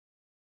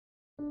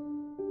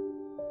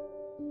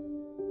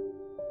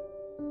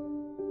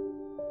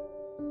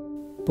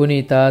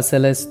పునీత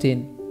సెలెస్టిన్.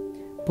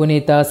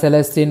 పునీత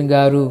సెలెస్టిన్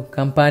గారు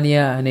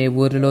కంపానియా అనే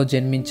ఊరిలో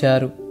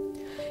జన్మించారు.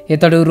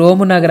 ఇతడు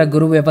రోము నగర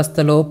గురు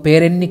వ్యవస్థలో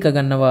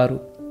పేరెన్నికగన్నవారు.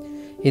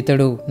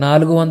 ఇతడు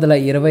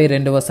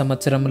 422వ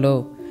సంవత్సరంలో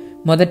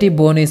మొదటి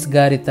బోనిస్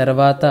గారి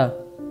తర్వాత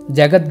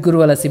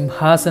జగద్గురువుల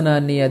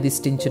సింహాసనాన్ని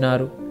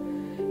అధిష్ఠించినారు.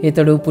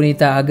 ఇతడు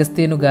పునీత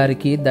అగస్తీను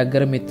గారికి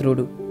దగ్గర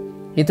మిత్రుడు.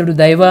 ఇతడు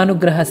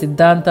దైవానుగ్రహ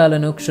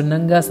సిద్ధాంతాలను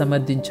క్షుణ్ణంగా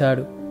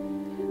సమర్థించాడు.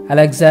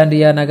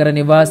 అలెగ్జాండ్రియా నగర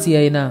నివాసి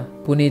అయిన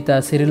పునీత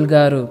సిరిల్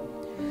గారు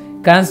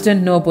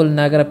కాన్స్టాంటినోపుల్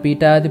నగర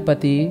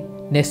పీఠాధిపతి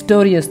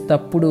నెస్టోరియస్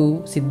తప్పుడు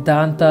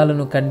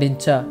సిద్ధాంతాలను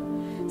ఖండించ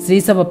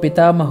శ్రీసభ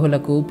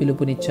పితామహులకు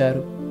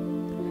పిలుపునిచ్చారు.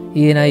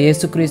 ఈయన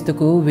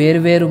యేసుక్రీస్తుకు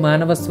వేరువేరు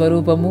మానవ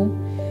స్వరూపము,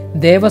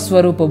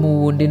 దేవస్వరూపము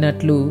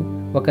ఉండినట్లు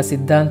ఒక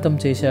సిద్ధాంతం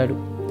చేశాడు.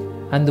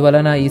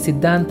 అందువలన ఈ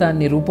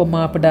సిద్ధాంతాన్ని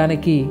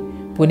రూపమాపడానికి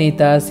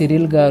పునీత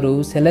సిరిల్ గారు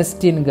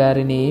సెలెస్టిన్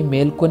గారిని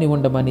మేల్కొని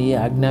ఉండమని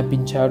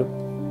ఆజ్ఞాపించాడు.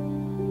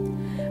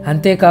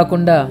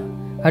 అంతేకాకుండా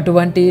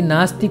అటువంటి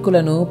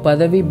నాస్తికులను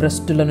పదవీ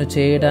భ్రష్టులను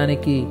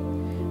చేయడానికి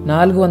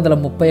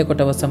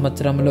 431వ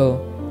సంవత్సరంలో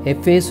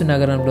ఎఫేసు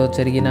నగరంలో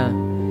జరిగిన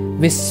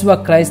విశ్వ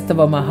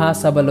క్రైస్తవ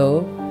మహాసభలో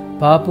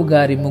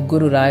పాపుగారి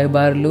 3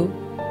 రాయబారులు,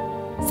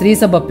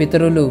 శ్రీసభ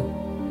పితరులు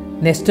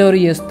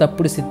నెస్టోరియస్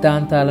తప్పుడు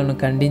సిద్ధాంతాలను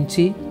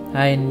ఖండించి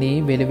ఆయన్ని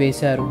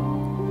వెలివేశారు.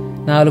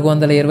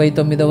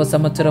 429వ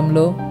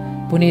సంవత్సరంలో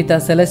పునీత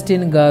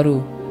సెలెస్టిన్ గారు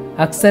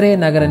అక్సరే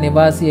నగర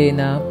నివాసి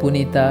అయిన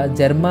పునీత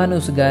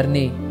జర్మానుస్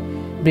గారిని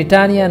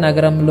బ్రిటానియా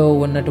నగరంలో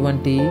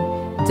ఉన్నటువంటి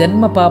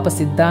జన్మ పాప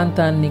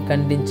సిద్ధాంతాన్ని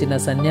ఖండించిన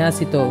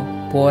సన్యాసితో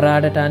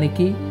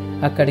పోరాడటానికి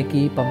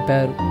అక్కడికి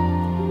పంపారు.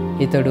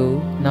 ఇతడు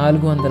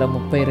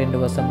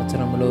 432వ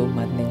సంవత్సరంలో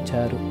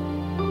మరణించారు.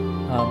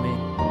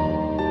 ఆమేన్.